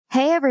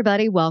Hey,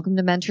 everybody. Welcome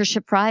to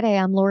Mentorship Friday.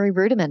 I'm Lori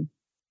Rudiman.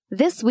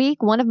 This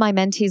week, one of my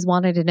mentees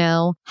wanted to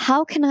know,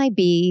 how can I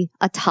be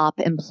a top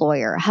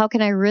employer? How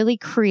can I really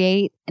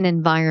create an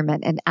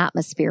environment, an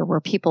atmosphere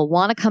where people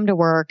want to come to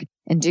work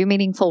and do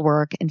meaningful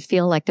work and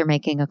feel like they're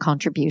making a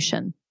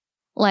contribution?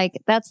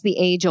 That's the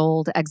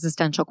age-old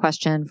existential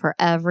question for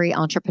every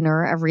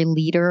entrepreneur, every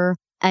leader,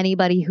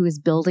 anybody who is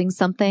building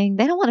something.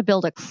 They don't want to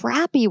build a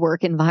crappy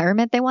work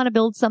environment. They want to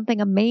build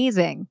something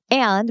amazing.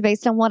 And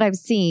based on what I've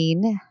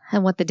seen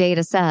and what the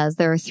data says,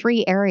 there are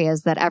 3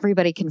 areas that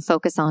everybody can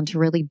focus on to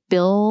really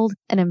build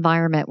an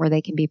environment where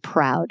they can be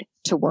proud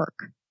to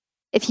work.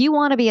 If you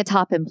want to be a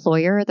top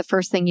employer, the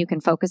first thing you can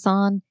focus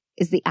on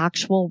is the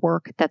actual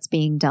work that's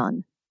being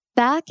done.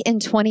 Back in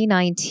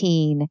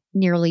 2019,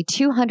 nearly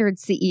 200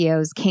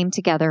 CEOs came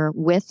together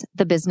with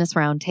the Business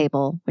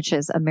Roundtable, which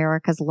is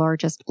America's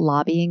largest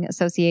lobbying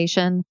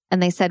association.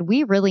 And they said,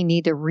 we really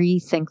need to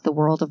rethink the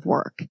world of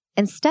work.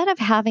 Instead of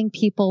having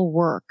people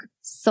work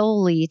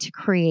solely to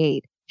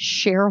create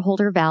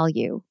shareholder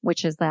value,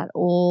 which is that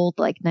old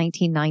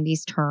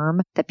 1990s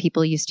term that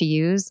people used to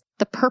use,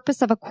 the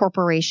purpose of a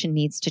corporation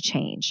needs to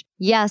change.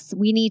 Yes,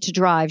 we need to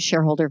drive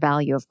shareholder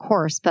value, of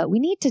course, but we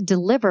need to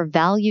deliver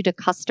value to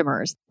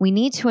customers. We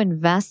need to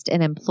invest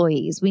in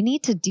employees. We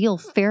need to deal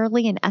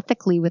fairly and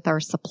ethically with our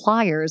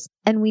suppliers,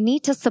 and we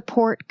need to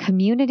support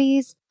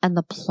communities and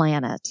the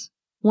planet.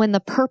 When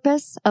the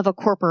purpose of a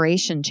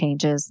corporation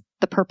changes,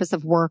 the purpose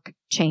of work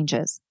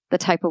changes. The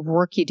type of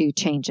work you do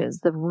changes.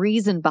 The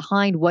reason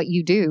behind what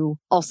you do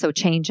also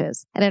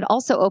changes. And it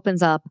also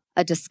opens up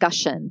a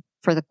discussion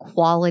for the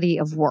quality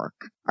of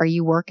work. Are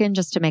you working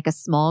just to make a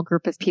small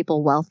group of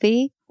people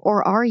wealthy?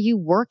 Or are you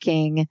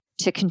working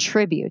to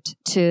contribute,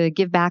 to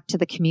give back to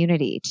the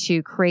community,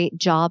 to create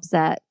jobs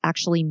that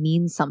actually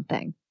mean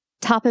something?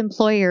 Top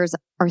employers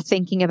are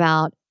thinking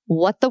about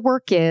what the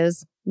work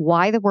is,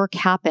 why the work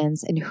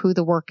happens, and who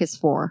the work is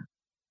for.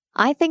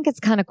 I think it's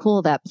kind of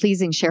cool that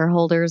pleasing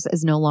shareholders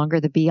is no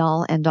longer the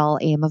be-all, end-all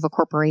aim of a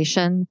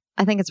corporation.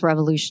 I think it's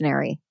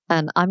revolutionary.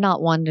 And I'm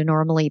not one to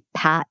normally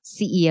pat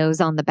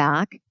CEOs on the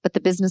back, but the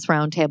Business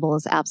Roundtable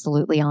is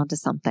absolutely onto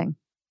something.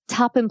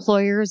 Top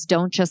employers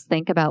don't just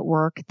think about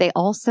work. They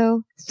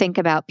also think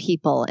about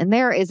people. And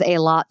there is a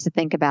lot to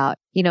think about.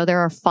 There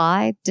are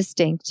 5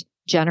 distinct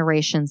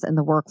generations in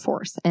the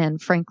workforce.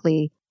 And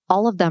frankly,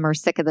 all of them are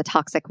sick of the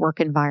toxic work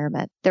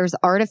environment. There's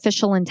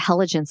artificial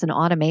intelligence and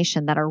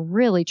automation that are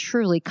really,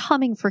 truly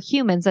coming for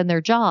humans and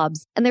their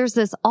jobs. And there's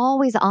this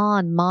always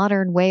on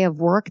modern way of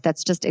work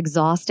that's just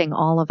exhausting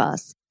all of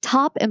us.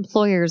 Top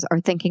employers are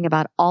thinking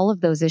about all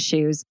of those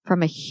issues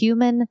from a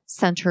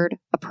human-centered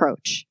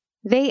approach.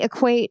 They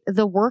equate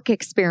the work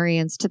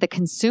experience to the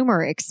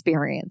consumer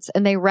experience,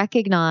 and they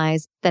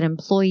recognize that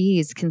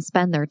employees can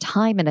spend their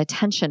time and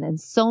attention in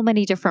so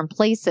many different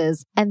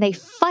places, and they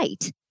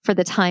fight for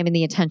the time and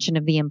the attention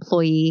of the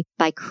employee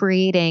by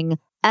creating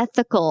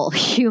ethical,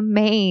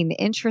 humane,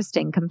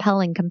 interesting,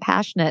 compelling,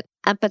 compassionate,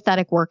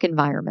 empathetic work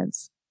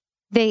environments.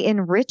 They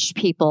enrich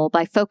people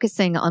by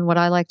focusing on what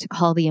I like to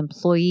call the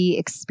employee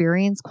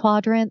experience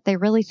quadrant. They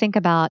really think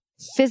about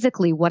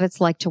physically what it's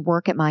like to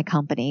work at my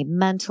company,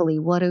 mentally,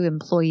 what do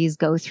employees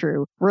go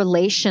through,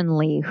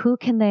 relationally, who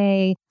can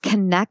they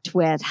connect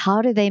with,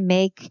 how do they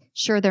make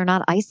sure they're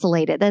not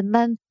isolated, and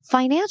then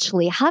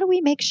financially, how do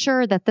we make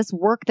sure that this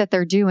work that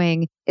they're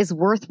doing is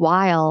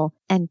worthwhile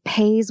and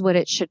pays what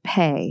it should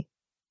pay?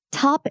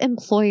 Top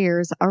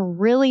employers are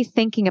really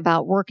thinking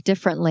about work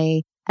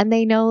differently. And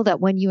they know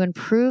that when you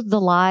improve the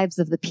lives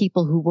of the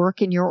people who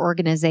work in your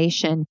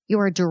organization, you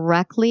are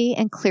directly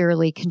and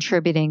clearly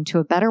contributing to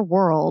a better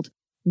world,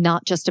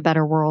 not just a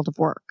better world of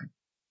work.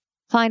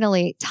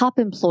 Finally, top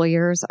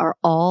employers are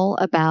all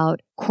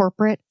about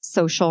corporate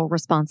social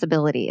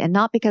responsibility, and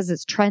not because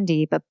it's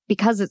trendy, but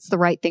because it's the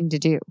right thing to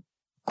do.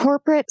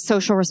 Corporate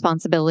social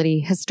responsibility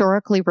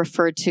historically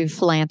referred to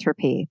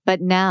philanthropy,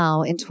 but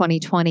now in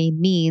 2020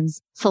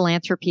 means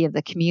philanthropy of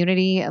the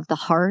community, of the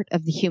heart,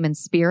 of the human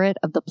spirit,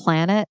 of the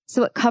planet.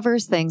 So it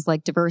covers things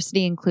like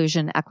diversity,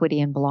 inclusion, equity,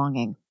 and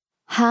belonging.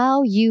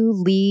 How you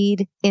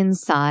lead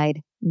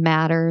inside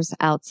matters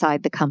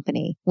outside the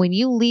company. When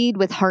you lead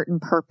with heart and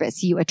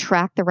purpose, you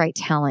attract the right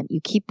talent, you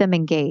keep them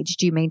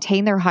engaged, you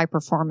maintain their high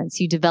performance,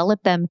 you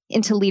develop them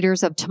into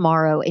leaders of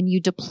tomorrow, and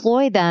you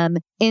deploy them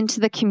into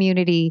the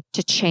community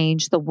to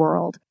change the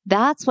world.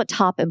 That's what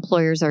top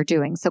employers are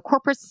doing. So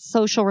corporate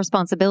social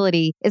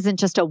responsibility isn't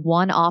just a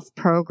one-off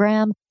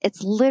program.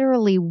 It's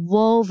literally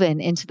woven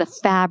into the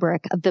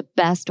fabric of the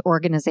best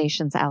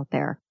organizations out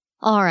there.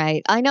 All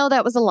right. I know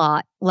that was a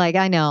lot.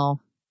 I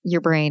know.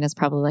 Your brain is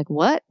probably like,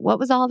 what? What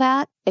was all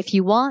that? If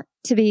you want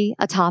to be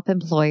a top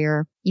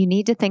employer, you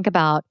need to think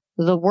about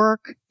the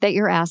work that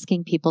you're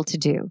asking people to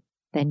do.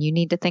 Then you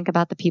need to think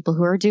about the people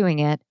who are doing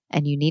it,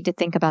 and you need to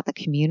think about the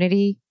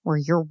community where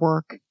your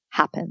work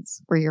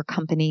happens, where your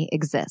company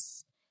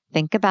exists.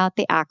 Think about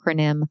the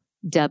acronym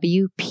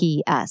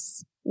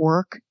WPS,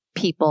 Work,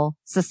 People,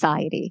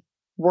 Society.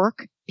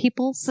 Work,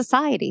 People,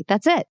 Society.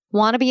 That's it.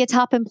 Want to be a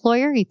top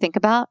employer? You think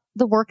about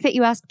the work that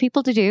you ask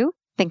people to do,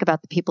 think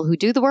about the people who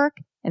do the work,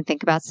 and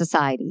think about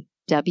society.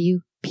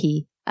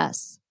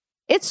 WPS.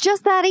 It's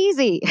just that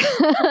easy.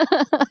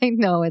 I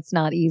know it's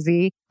not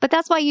easy, but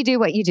that's why you do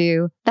what you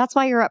do. That's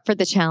why you're up for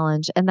the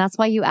challenge. And that's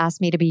why you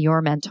asked me to be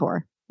your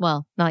mentor.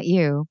 Well, not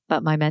you,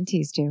 but my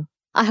mentees do.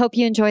 I hope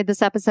you enjoyed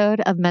this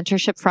episode of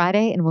Mentorship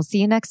Friday, and we'll see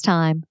you next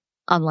time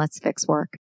on Let's Fix Work.